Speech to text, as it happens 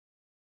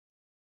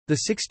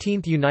The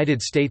 16th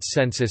United States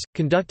Census,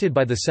 conducted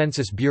by the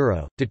Census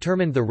Bureau,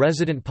 determined the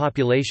resident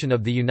population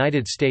of the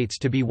United States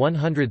to be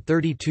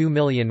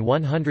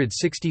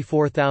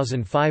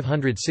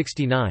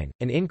 132,164,569,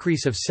 an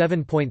increase of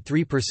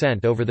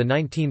 7.3% over the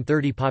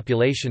 1930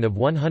 population of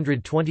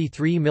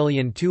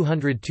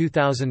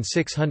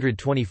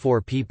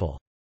 123,202,624 people.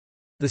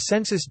 The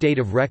census date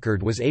of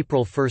record was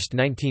April 1,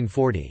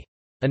 1940.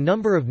 A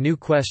number of new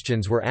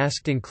questions were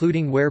asked,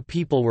 including where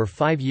people were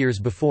 5 years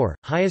before,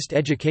 highest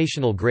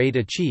educational grade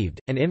achieved,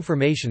 and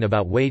information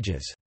about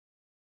wages.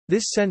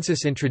 This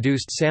census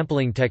introduced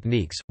sampling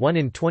techniques. 1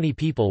 in 20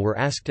 people were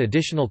asked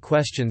additional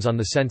questions on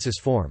the census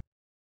form.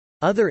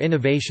 Other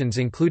innovations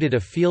included a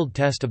field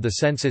test of the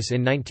census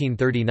in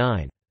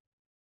 1939.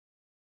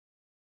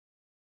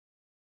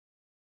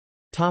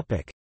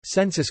 Topic: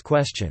 Census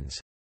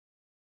questions.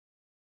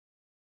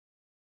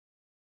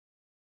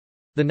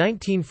 The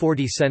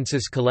 1940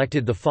 census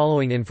collected the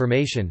following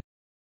information.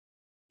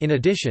 In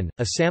addition,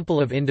 a sample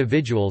of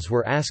individuals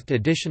were asked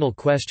additional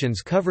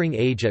questions covering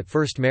age at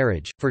first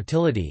marriage,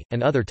 fertility,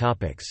 and other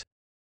topics.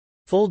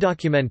 Full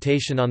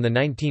documentation on the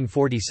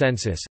 1940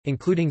 census,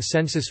 including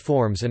census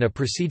forms and a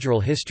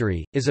procedural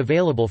history, is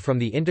available from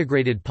the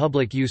Integrated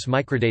Public Use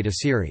Microdata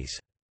series.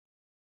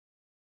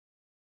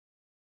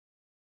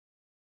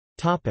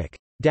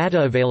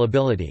 Data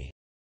availability.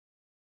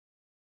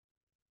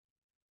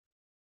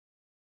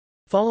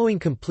 Following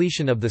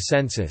completion of the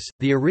census,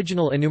 the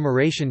original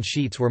enumeration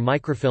sheets were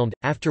microfilmed,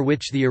 after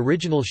which the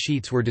original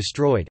sheets were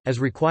destroyed. As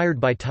required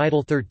by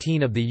Title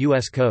 13 of the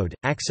U.S. Code,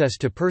 access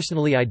to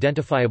personally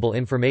identifiable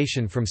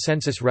information from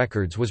census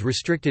records was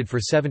restricted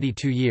for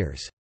 72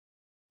 years.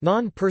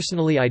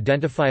 Non-personally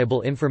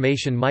identifiable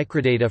information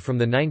microdata from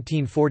the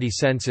 1940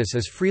 census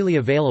is freely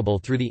available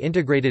through the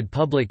Integrated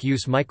Public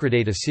Use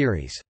Microdata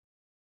series.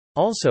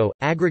 Also,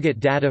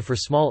 aggregate data for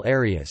small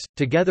areas,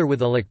 together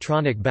with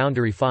electronic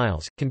boundary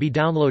files, can be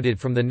downloaded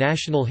from the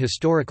National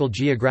Historical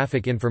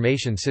Geographic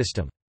Information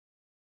System.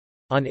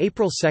 On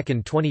April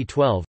 2,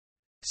 2012,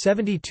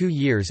 72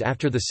 years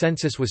after the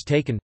census was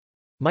taken,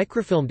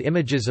 microfilmed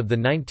images of the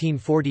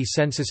 1940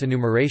 census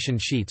enumeration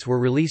sheets were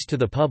released to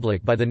the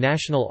public by the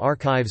National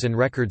Archives and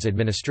Records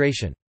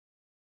Administration.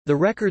 The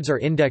records are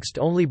indexed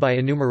only by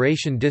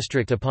enumeration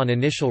district upon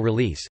initial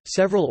release.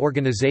 Several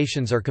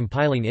organizations are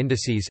compiling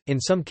indices,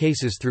 in some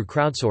cases through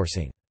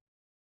crowdsourcing.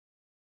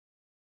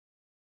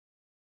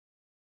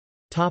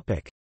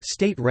 Topic: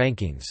 State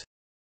rankings.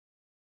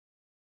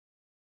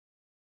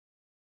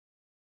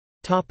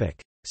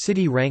 Topic: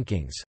 City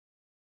rankings.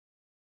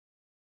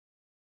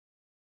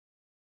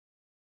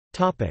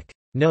 Topic: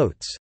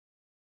 Notes.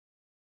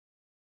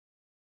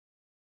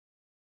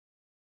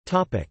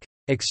 Topic: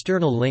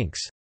 External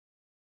links.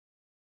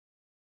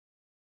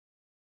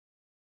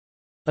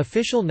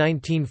 Official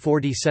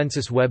 1940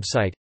 Census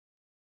website.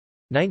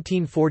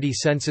 1940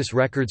 Census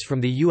records from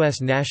the U.S.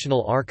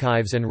 National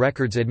Archives and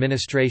Records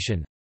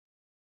Administration.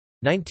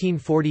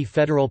 1940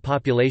 Federal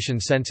Population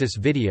Census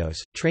videos,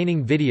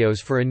 training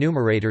videos for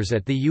enumerators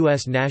at the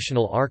U.S.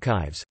 National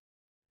Archives.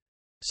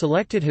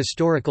 Selected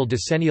historical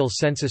decennial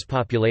census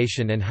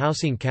population and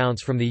housing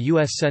counts from the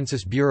U.S.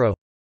 Census Bureau.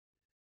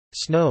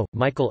 Snow,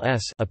 Michael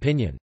S.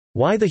 Opinion.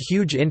 Why the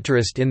Huge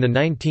Interest in the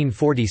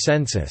 1940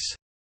 Census?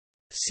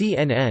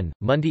 CNN,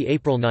 Monday,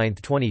 April 9,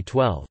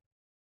 2012.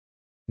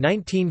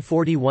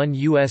 1941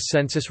 U.S.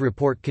 Census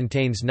report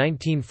contains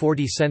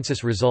 1940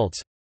 census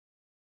results.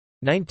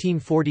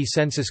 1940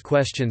 census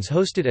questions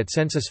hosted at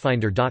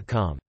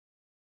censusfinder.com.